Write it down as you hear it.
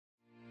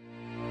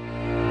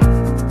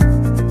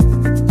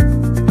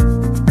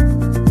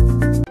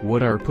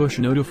What are push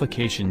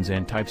notifications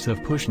and types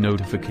of push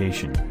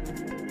notification?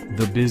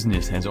 The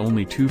business has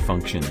only two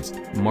functions,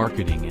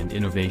 marketing and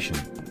innovation.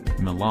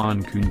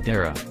 Milan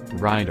Kundera,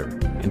 writer,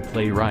 and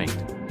playwright.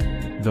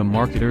 The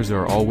marketers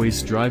are always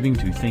striving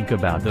to think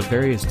about the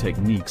various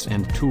techniques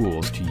and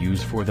tools to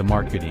use for the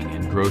marketing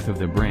and growth of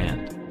the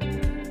brand.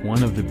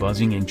 One of the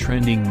buzzing and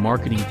trending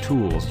marketing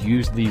tools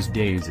used these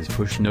days is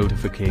push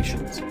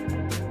notifications.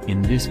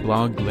 In this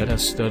blog, let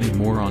us study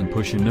more on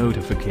push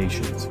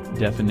notifications.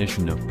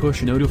 Definition of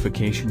push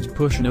notifications.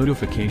 Push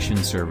notification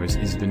service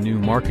is the new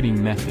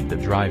marketing method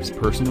that drives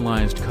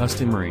personalized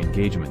customer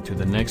engagement to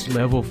the next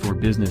level for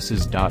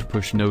businesses.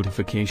 Push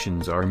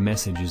notifications are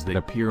messages that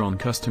appear on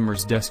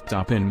customers'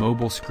 desktop and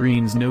mobile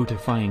screens,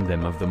 notifying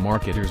them of the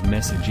marketer's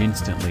message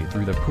instantly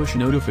through the push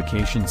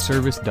notification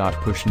service.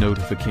 Push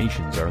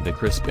notifications are the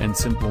crisp and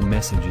simple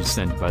messages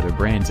sent by the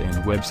brands and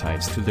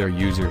websites to their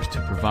users to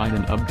provide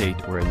an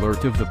update or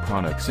alert of the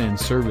products and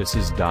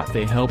services.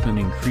 They help in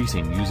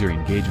increasing user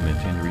engagement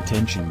and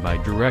retention by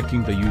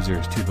directing the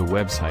users to the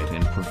website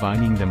and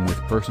providing them with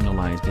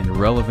personalized and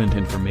relevant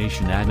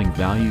information, adding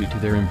value to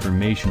their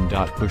information.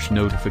 Push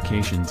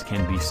notifications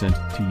can be sent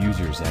to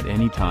users at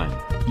any time,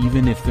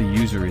 even if the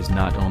user is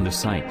not on the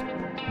site.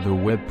 The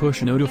web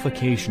push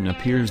notification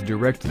appears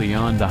directly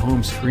on the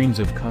home screens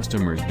of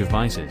customers'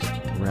 devices,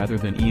 rather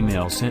than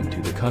email sent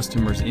to the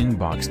customer's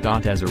inbox.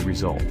 As a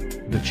result,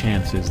 the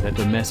chances that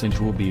the message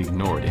will be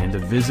ignored and the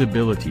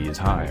visibility is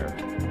higher.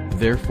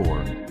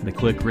 Therefore, the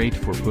click rate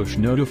for push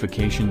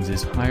notifications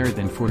is higher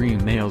than for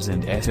emails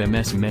and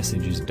SMS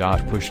messages.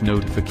 Push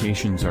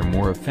notifications are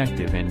more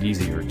effective and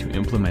easier to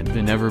implement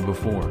than ever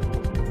before.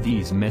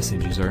 These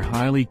messages are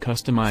highly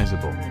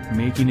customizable,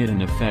 making it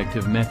an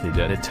effective method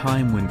at a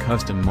time when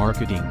custom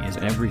marketing is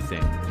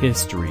everything.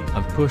 History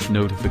of push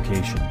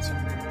notifications.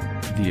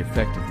 The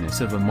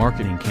effectiveness of a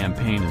marketing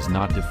campaign is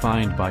not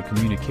defined by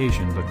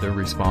communication but the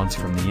response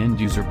from the end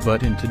user.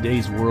 But in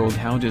today's world,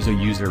 how does a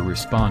user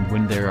respond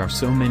when there are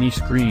so many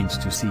screens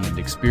to see and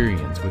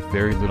experience with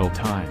very little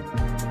time?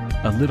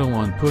 A little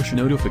on push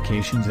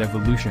notifications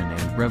evolution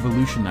and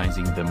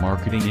revolutionizing the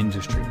marketing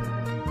industry.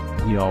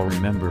 We all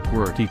remember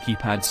QWERTY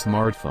keypad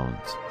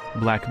smartphones,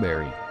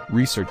 BlackBerry,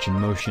 Research in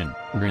Motion,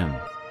 RIM.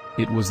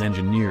 It was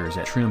engineers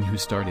at RIM who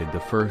started the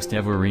first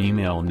ever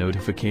email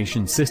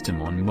notification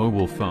system on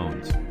mobile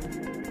phones.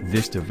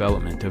 This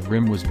development of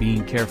RIM was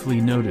being carefully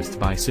noticed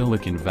by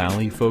Silicon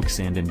Valley folks,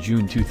 and in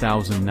June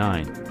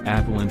 2009,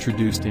 Apple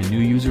introduced a new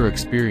user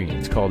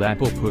experience called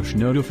Apple Push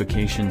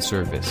Notification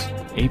Service,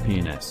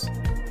 APNS.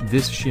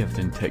 This shift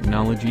in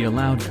technology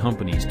allowed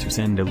companies to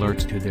send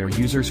alerts to their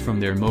users from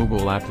their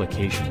mobile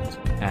applications,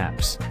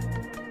 apps.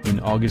 In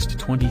August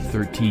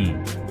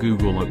 2013,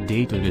 Google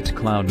updated its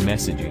cloud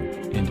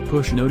messaging, and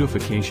push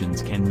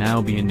notifications can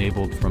now be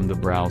enabled from the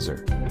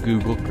browser,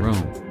 Google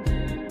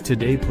Chrome.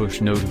 Today,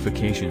 push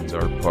notifications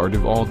are part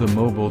of all the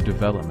mobile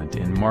development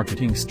and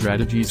marketing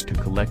strategies to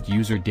collect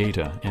user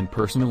data and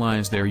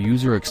personalize their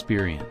user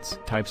experience.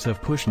 Types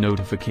of push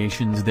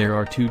notifications. There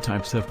are two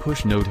types of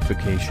push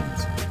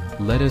notifications.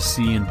 Let us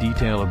see in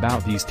detail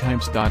about these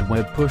types.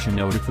 Web push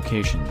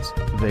notifications.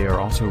 They are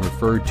also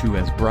referred to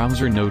as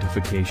browser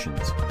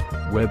notifications.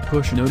 Web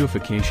push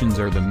notifications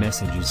are the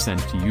messages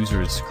sent to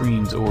users'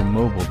 screens or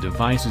mobile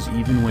devices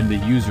even when the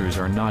users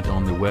are not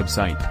on the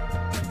website.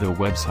 The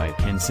website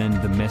can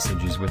send the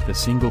messages with the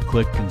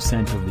single-click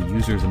consent of the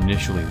users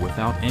initially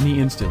without any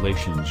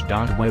installations.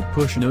 Web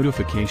push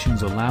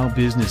notifications allow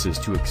businesses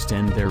to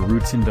extend their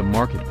roots in the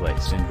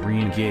marketplace and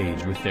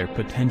re-engage with their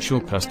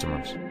potential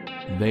customers.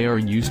 They are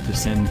used to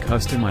send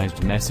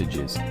customized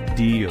messages,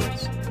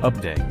 deals,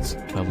 updates,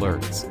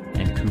 alerts,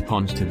 and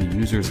coupons to the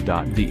users.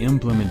 The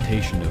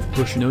implementation of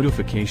push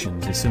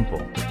notifications is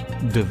simple.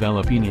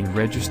 Developing and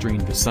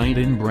registering the site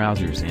in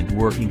browsers and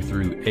working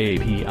through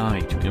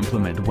API to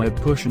implement web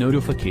push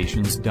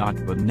notifications.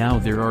 But now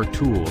there are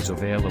tools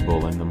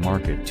available in the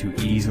market to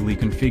easily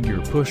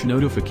configure push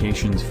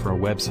notifications for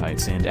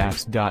websites and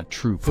apps.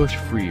 Truepush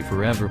free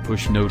forever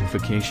push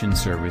notification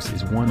service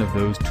is one of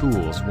those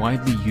tools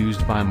widely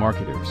used by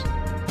marketers.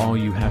 All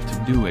you have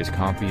to do is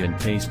copy and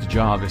paste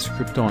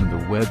JavaScript on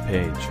the web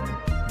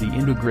page. The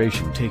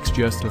integration takes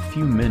just a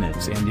few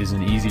minutes and is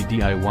an easy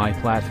DIY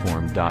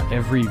platform.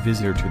 Every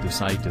visitor to the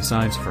site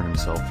decides for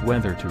himself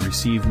whether to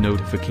receive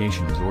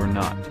notifications or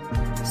not.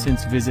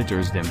 Since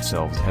visitors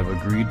themselves have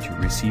agreed to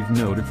receive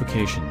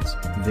notifications,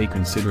 they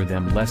consider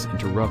them less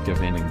interruptive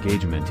and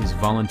engagement is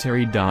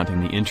voluntary.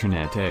 In the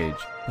internet age,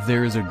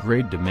 there is a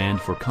great demand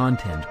for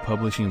content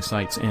publishing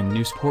sites and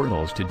news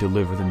portals to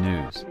deliver the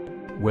news.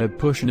 Web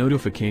push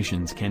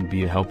notifications can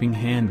be a helping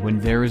hand when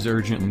there is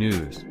urgent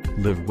news,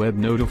 Live web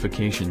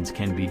notifications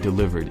can be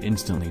delivered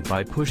instantly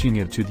by pushing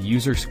it to the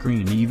user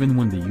screen even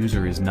when the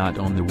user is not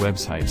on the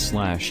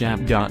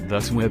website/app.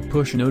 Thus web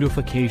push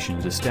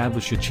notifications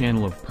establish a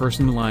channel of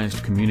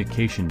personalized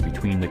communication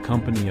between the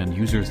company and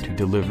users to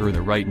deliver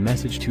the right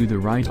message to the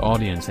right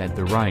audience at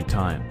the right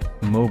time.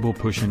 Mobile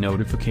push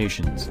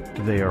notifications,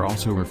 they are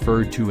also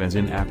referred to as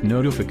in-app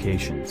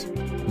notifications.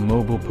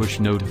 Mobile push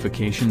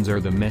notifications are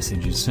the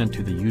messages sent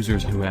to the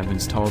users who have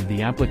installed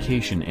the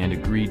application and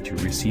agreed to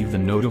receive the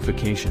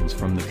notifications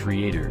from the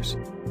creators.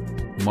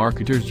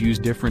 Marketers use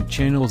different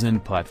channels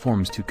and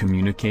platforms to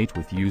communicate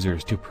with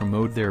users to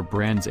promote their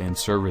brands and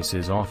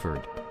services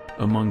offered.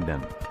 Among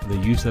them, the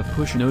use of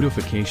push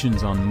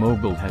notifications on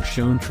mobile has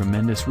shown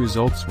tremendous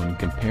results when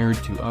compared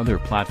to other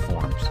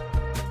platforms.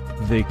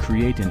 They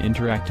create an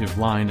interactive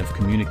line of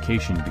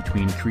communication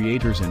between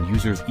creators and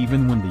users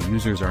even when the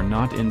users are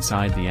not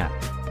inside the app.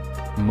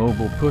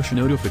 Mobile push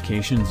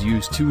notifications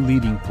use two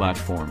leading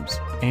platforms,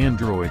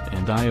 Android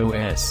and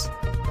iOS.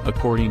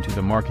 According to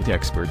the market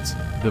experts,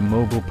 the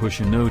mobile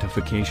push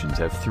notifications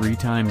have 3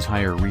 times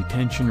higher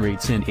retention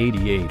rates and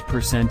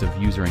 88%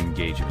 of user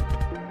engagement.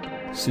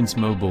 Since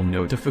mobile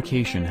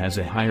notification has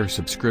a higher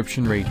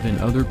subscription rate than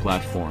other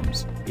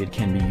platforms, it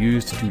can be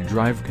used to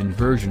drive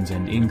conversions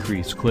and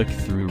increase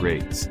click-through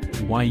rates.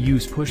 Why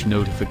use push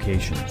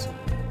notifications?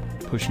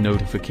 Push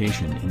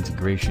notification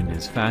integration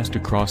is fast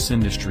across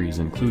industries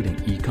including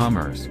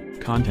e-commerce,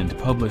 content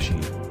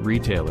publishing,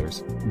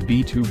 retailers,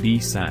 B2B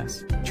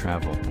SaaS,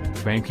 travel,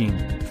 banking,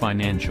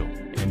 financial,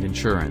 and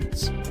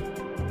insurance.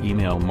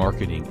 Email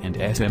marketing and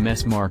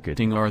SMS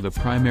marketing are the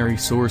primary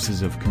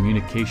sources of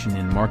communication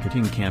in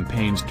marketing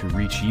campaigns to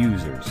reach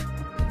users.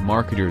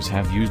 Marketers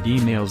have used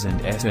emails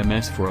and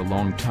SMS for a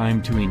long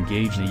time to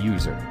engage the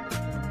user.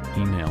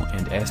 Email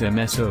and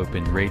SMS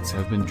open rates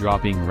have been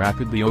dropping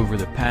rapidly over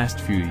the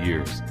past few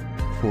years.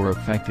 For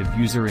effective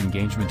user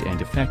engagement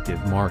and effective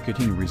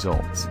marketing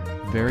results,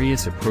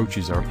 various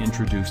approaches are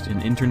introduced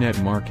in internet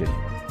marketing,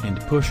 and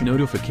push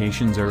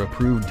notifications are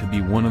approved to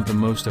be one of the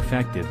most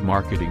effective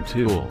marketing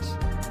tools.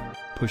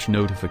 Push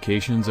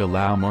notifications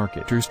allow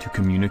marketers to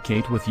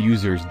communicate with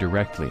users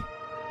directly.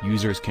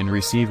 Users can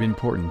receive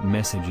important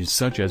messages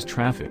such as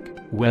traffic,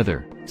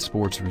 weather,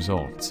 sports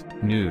results,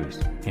 news,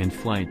 and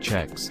flight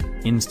checks,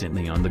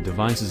 instantly on the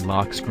device's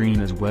lock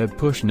screen as web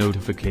push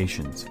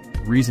notifications.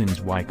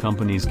 Reasons why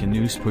companies can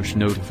use push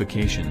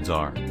notifications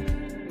are: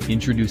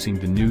 introducing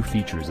the new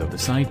features of the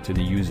site to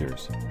the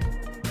users,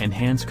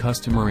 enhance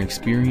customer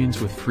experience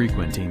with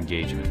frequent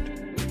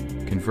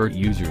engagement, convert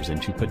users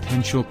into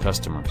potential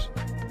customers,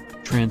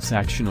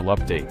 transactional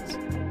updates,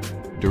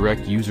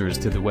 direct users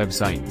to the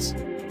websites,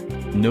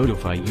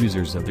 notify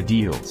users of the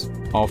deals,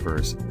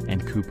 offers,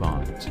 and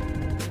coupons,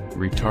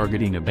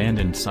 retargeting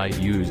abandoned site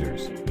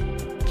users,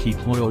 keep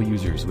loyal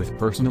users with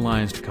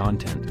personalized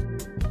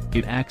content.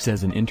 It acts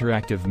as an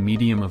interactive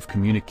medium of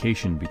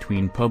communication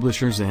between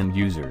publishers and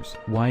users.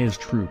 Why is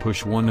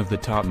Truepush one of the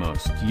top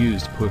most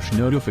used push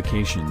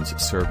notifications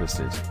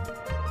services?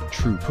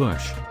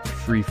 Truepush,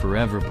 free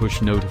forever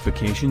push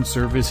notification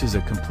service, is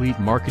a complete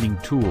marketing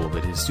tool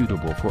that is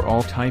suitable for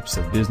all types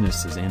of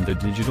businesses and the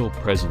digital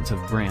presence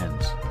of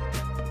brands.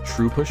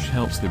 Truepush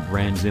helps the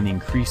brands in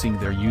increasing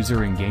their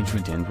user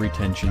engagement and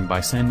retention by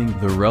sending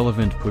the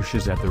relevant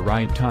pushes at the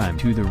right time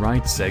to the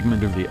right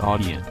segment of the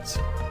audience.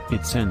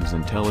 It sends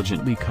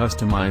intelligently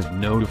customized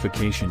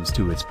notifications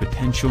to its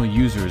potential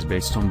users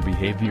based on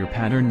behavior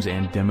patterns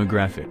and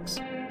demographics.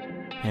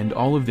 And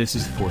all of this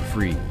is for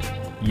free.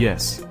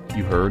 Yes,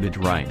 you heard it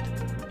right.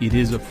 It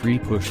is a free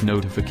push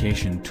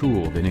notification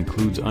tool that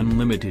includes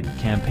unlimited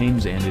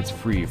campaigns and it's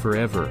free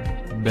forever.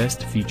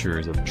 Best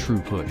features of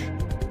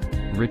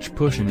Truepush: rich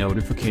push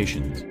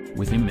notifications,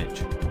 with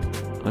image.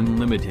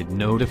 Unlimited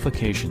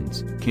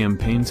notifications,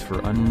 campaigns for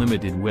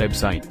unlimited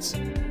websites.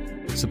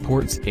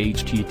 Supports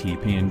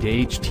HTTP and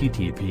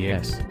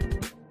HTTPS.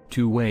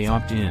 Two-way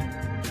opt-in.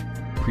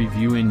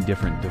 Preview in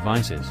different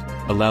devices,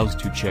 allows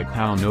to check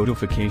how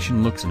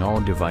notification looks in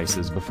all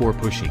devices before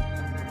pushing.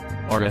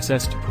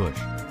 RSS to push.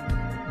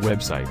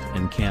 Website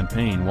and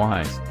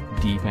campaign-wise,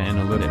 deep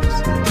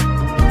analytics.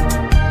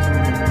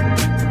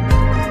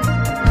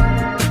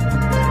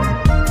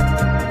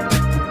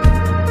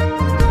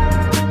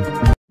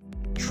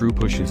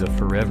 Truepush is a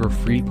forever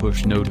free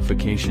push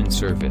notification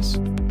service.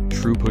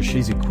 Truepush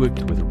is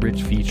equipped with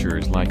rich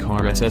features like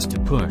RSS to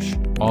push,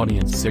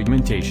 audience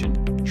segmentation,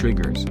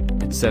 triggers,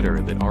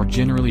 etc. that are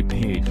generally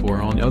paid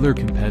for on other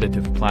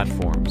competitive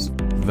platforms,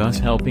 thus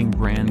helping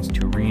brands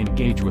to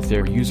re-engage with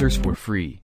their users for free.